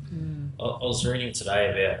 I was reading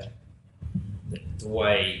today about the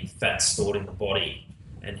way fat's stored in the body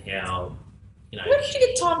and how, you know. Where did you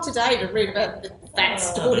get time today to read about the fat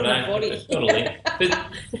stored in the body? It's got a link. But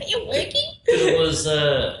are you working? But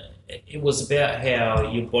it was about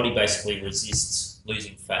how your body basically resists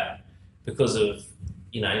losing fat because of,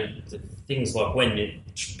 you know, the things like when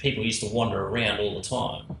people used to wander around all the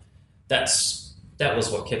time. That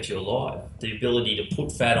was what kept you alive. The ability to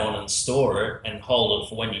put fat on and store it and hold it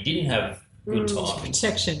for when you didn't have good times.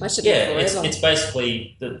 Protection. It's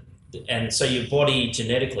basically and so your body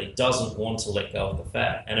genetically doesn't want to let go of the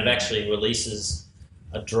fat, and it actually releases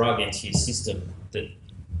a drug into your system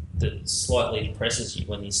that slightly depresses you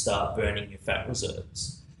when you start burning your fat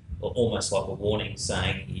reserves, or almost like a warning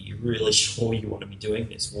saying, "Are you really sure you want to be doing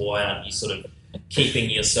this? Why aren't you sort of keeping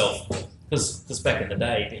yourself?" Because back in the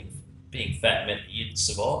day, being fat meant that you'd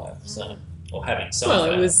survive, or having some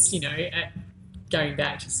fat. It was, you know, going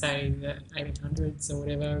back to say the 1800s or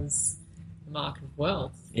whatever, it was a mark of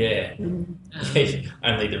wealth. Yeah.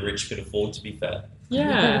 Only the rich could afford to be fat.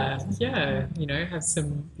 Yeah, you know, have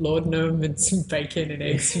some laudanum and some bacon and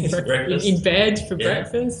eggs in Breakfast. bed for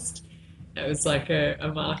breakfast. It was like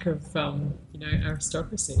a mark of, you know,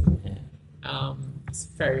 aristocracy. It's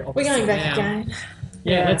very obvious. We're going back now. again.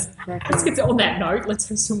 Yeah, let's get on that note. Let's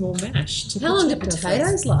have some more mash. How long do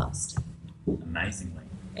potatoes last? Amazingly.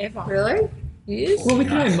 Ever. Really? Yes. Well, we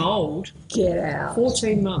grow mould. Get out.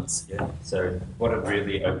 14 months. Yeah. So what it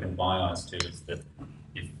really opened my eyes to is that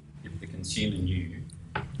if the consumer knew,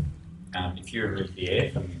 if you remove the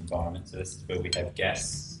air from the environment, so this is where we have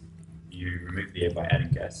gas, you remove the air by adding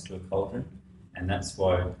gas to a cauldron, and that's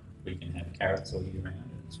why we can have carrots all year round.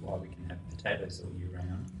 That's why we can have potatoes all year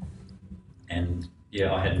round. And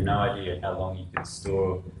yeah, I had no idea how long you could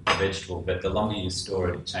store a vegetable, but the longer you store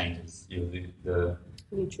it, it changes. The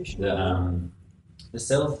nutrition. The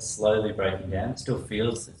cells are slowly breaking down. It still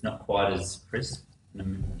feels it's not quite as crisp.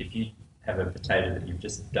 And if you have a potato that you've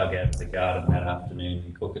just dug out of the garden that afternoon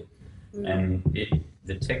and cook it, and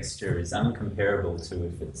the texture is uncomparable to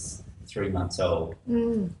if it's 3 months old.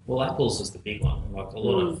 Well, apples is the big one. Like a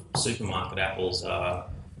lot of supermarket apples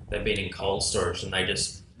they've been in cold storage, and they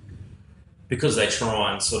just, because they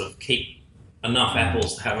try and sort of keep enough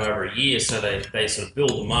apples to have over a year, so they sort of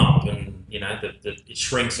build them up, and you know it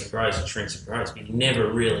shrinks and grows and shrinks and grows, but you're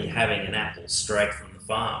never really having an apple straight from the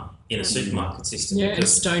farm in a supermarket system. Yeah, and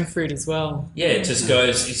stone fruit as well. Yeah, it just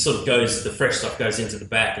goes, the fresh stuff goes into the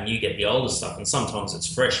back and you get the older stuff, and sometimes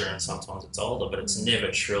it's fresher and sometimes it's older, but it's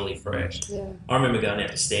never truly fresh. Yeah. I remember going out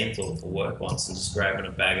to Stanthorpe for work once and just grabbing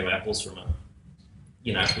a bag of apples from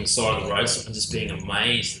the side of the road and just being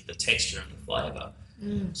amazed at the texture and the flavour.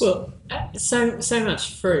 Well, so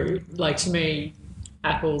much fruit, like to me,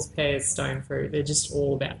 apples, pears, stone fruit, they're just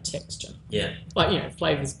all about texture. Yeah. Like, you know,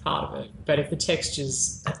 flavour's part of it, but if the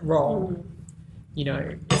texture's wrong, you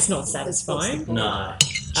know, it's not satisfying. No.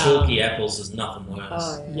 Chalky apples is nothing worse.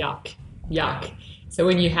 Oh, yeah. Yuck. So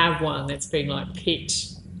when you have one that's been like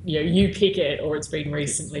picked, you know, you pick it or it's been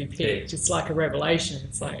recently picked, it's like a revelation.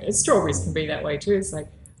 It's like, strawberries can be that way too. It's like,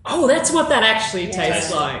 oh, that's what that actually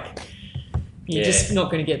tastes like. You're just not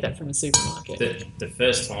going to get that from a supermarket. The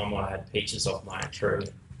first time I had peaches off my tree,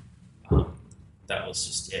 that was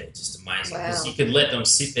just amazing because Wow. you could let them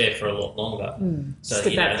sit there for a lot longer. So Just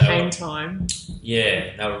at you know, that they hang were- time.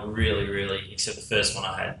 Yeah, they were really. Except the first one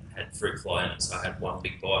I had fruit fly in it, so I had one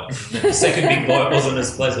big bite. And the second big bite wasn't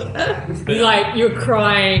as pleasant. But, Like you were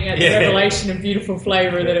crying at the Yeah. revelation of beautiful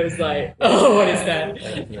flavour that it was like, oh, what is that?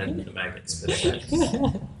 and then the maggots.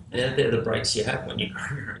 But, they're the breaks you have when you're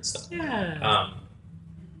growing your own stuff. Yeah.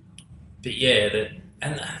 But yeah,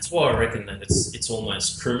 and that's why I reckon that it's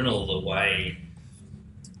almost criminal the way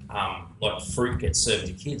like fruit gets served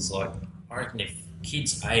to kids. Like I reckon if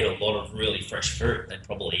kids ate a lot of really fresh fruit, they'd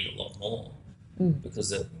probably eat a lot more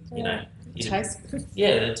because it, you know, It tastes good. Yeah,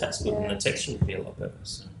 it tastes good, and Yeah. the texture would be a lot better.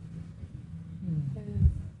 So.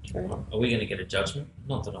 True. Are we going to get a judgment?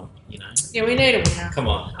 Not that I'm, Yeah, we need a winner. Come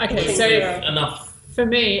on. Okay, so enough. For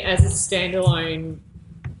me, as a standalone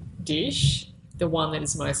dish, the one that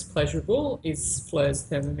is most pleasurable is Fleur's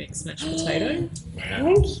Thermomix mashed potato.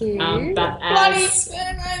 Thank you. But Bloody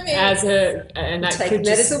as a and that Taking could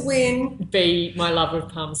that just as a win. be my love of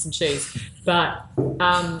Parmesan cheese. But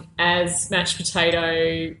as mashed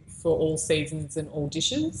potato for all seasons and all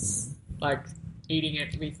dishes, like eating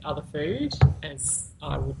it with other food, as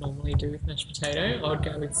I would normally do with mashed potato, I would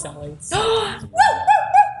go with salads.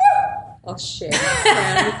 I'll share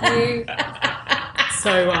that crown with you.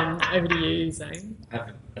 So over to you, Zane. I have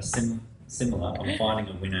a similar. I'm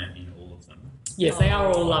finding a winner in all of them. Yes, they are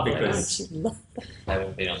all lovely. Because They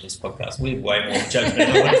haven't been on this podcast. We have way more judgment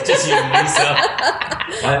on it's just you and me, so.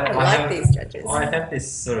 I like these judges. I have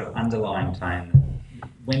this sort of underlying tone.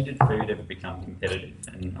 When did food ever become competitive?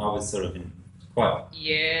 And I was sort of in quite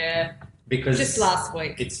Yeah. because Just last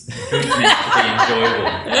week. It's food's meant to be enjoyable.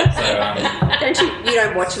 So You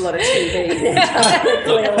don't watch a lot of TV,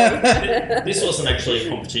 clearly. This wasn't actually a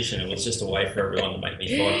competition. It was just a way for everyone to make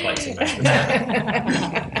me 5 plates of mashed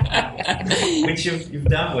potato. which you've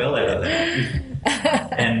done well out of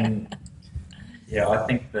that. And yeah, I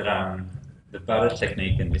think that the butter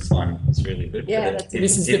technique in this one is really good. Yeah, but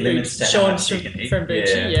This is it the limits to how Sean much you can eat. from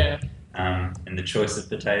Bucci, yeah. And the choice of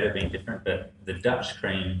potato being different, but the Dutch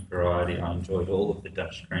cream variety, I enjoyed all of the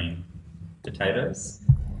Dutch cream potatoes,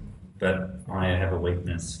 but I have a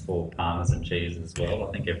weakness for Parmesan cheese as well.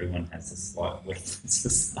 I think everyone has a slight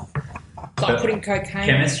weakness. Like putting cocaine.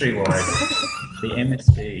 Chemistry-wise, the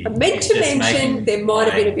MSG. I meant to is just mention making there might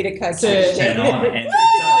have my been a bit of cocaine. turn on, and it's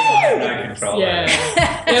something I have no control over. Yeah.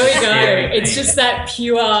 There we go. It's just that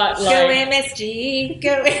pure, Go like, MSG.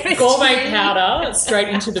 Go MSG. gourmet powder straight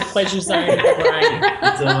into the pleasure zone of the brain.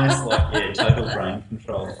 It's almost like total brain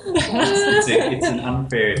control. It's an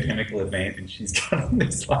unfair chemical advantage she's got on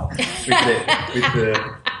this one with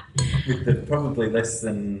the probably less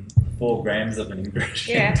than 4 grams of an ingredient.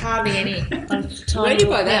 Yeah, hardly any. Where do you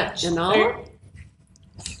buy that? Janala?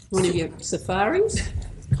 One of your safaris?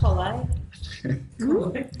 Collet. I thought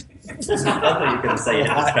you were going to say you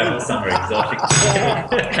had to travel somewhere exotic.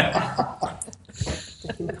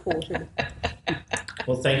 Imported.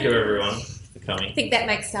 Well, thank you everyone for I coming. think that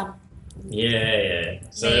makes some. Yeah.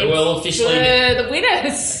 So names we'll officially. for the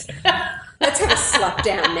winners. Let's have a slap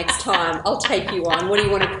down next time. I'll take you on. What do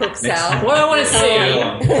you want to cook, Sal? What I want to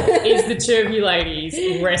Yeah. see is the two of you ladies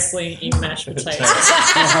wrestling in mashed potatoes.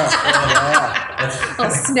 I'll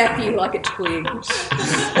snap you like a twig.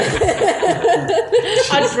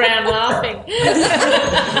 I'd drown laughing.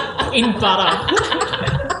 In butter.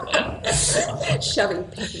 Shoving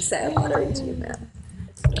pepper sour butter into your mouth.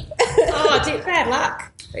 Oh, bad luck.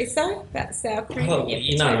 So that sour cream. Well,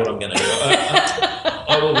 you know what I'm going to do.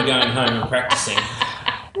 I will be going home and practicing.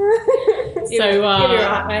 You'll be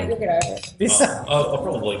right, mate. You'll get over it. I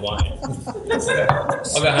probably won't.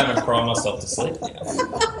 I'll go home and cry myself to sleep.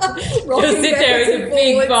 Just sit there with a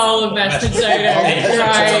big bowl of mashed potato and That's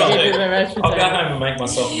try what I'll and do. get to the mashed I'll go potato. home and make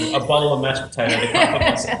myself a bowl of mashed potato to comfort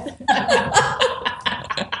myself.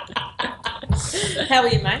 How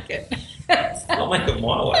will you make it? I'll make it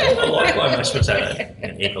my way. I like my mashed potato.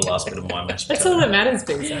 And eat the last bit of my mashed That's potato. all that matters,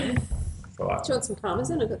 Big Zone. Right. Do you want some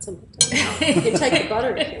parmesan? I've got some potato. You can take the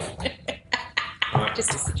butter if you want.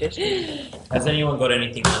 Just a suggestion. Has anyone got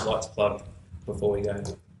anything they'd like to plug before we go?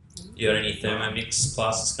 You got any Thermomix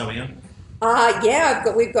classes coming up? Yeah,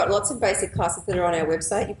 we've got lots of basic classes that are on our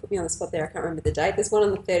website. You put me on the spot there, I can't remember the date. There's one on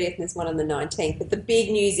the 30th and there's one on the 19th. But the big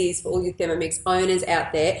news is for all you Thermomix owners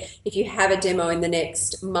out there, if you have a demo in the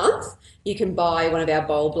next month, you can buy one of our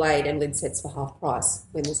bowl blade and lid sets for half price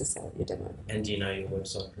when there's a sale at your demo. And do you know your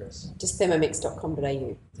website address? Just thermomix.com.au. There you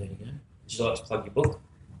go. Would you like to plug your book?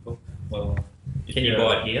 Well, Can you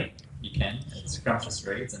buy it here? You can. It's Scrumptious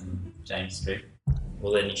Reads and James Street.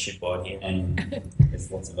 Well, then you should buy it here. And there's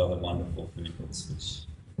lots of other wonderful food books which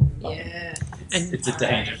Yeah. It's a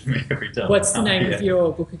danger for me every time. What's the name of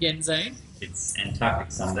your book again, Zane? It's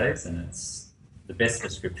Antarctic Sundays, and it's the best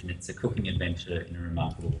description. It's a cooking adventure in a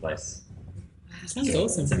remarkable place. Sounds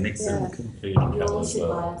awesome. It's a mix of food and travel as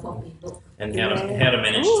well. And how to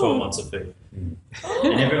manage 12 months of food. And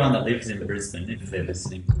everyone that lives in Brisbane, if they're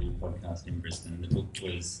listening to your podcast in Brisbane, the book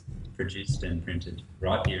was produced and printed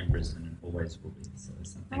right here in Brisbane and always will be. So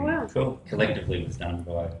something collectively was done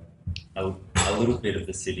by a little bit of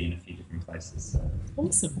the city in a few different places. So.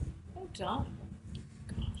 Awesome. Well done.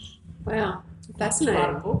 Wow.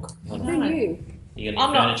 Fascinating. Book. Who knew? You got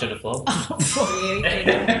any furniture to flog?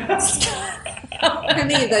 How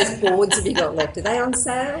many of those boards have you got left? Are they on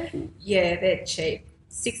sale? Yeah, they're cheap.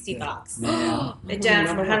 $60. They're down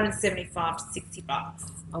from 175 to $60.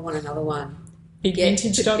 I want another one.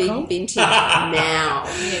 BigVintage.com? Big Vintage now.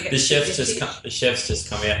 The chefs just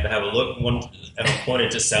come out to have a look and I pointed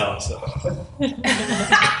to sell. So.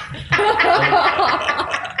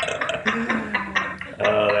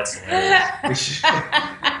 Oh, that's hilarious.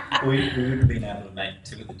 We would have been able to make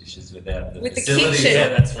two of the dishes without the facility. Kitchen. Yeah,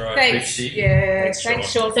 that's right. Thanks. Food sheet. Yeah,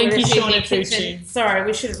 thanks, Sean. Thank you, Sean at Food Kitchen. Sheet. Sorry,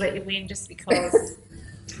 we should have let you win just because.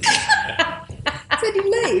 So did he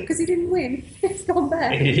leave because he didn't win? He's gone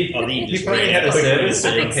back. I think he just probably had a ran service.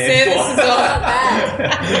 I think service is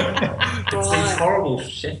all It's these horrible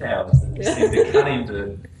chef hours that just seem to cut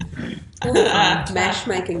into. Mash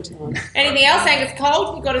making time. Anything else, Angus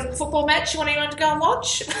Cold? You've got a football match you want anyone to go and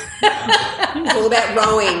watch? It's all about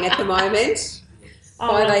rowing at the moment.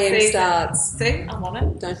 5 a.m. starts. See, I'm on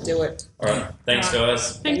it. Don't do it. All right. Thanks,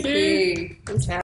 guys. Thank you. Thank you.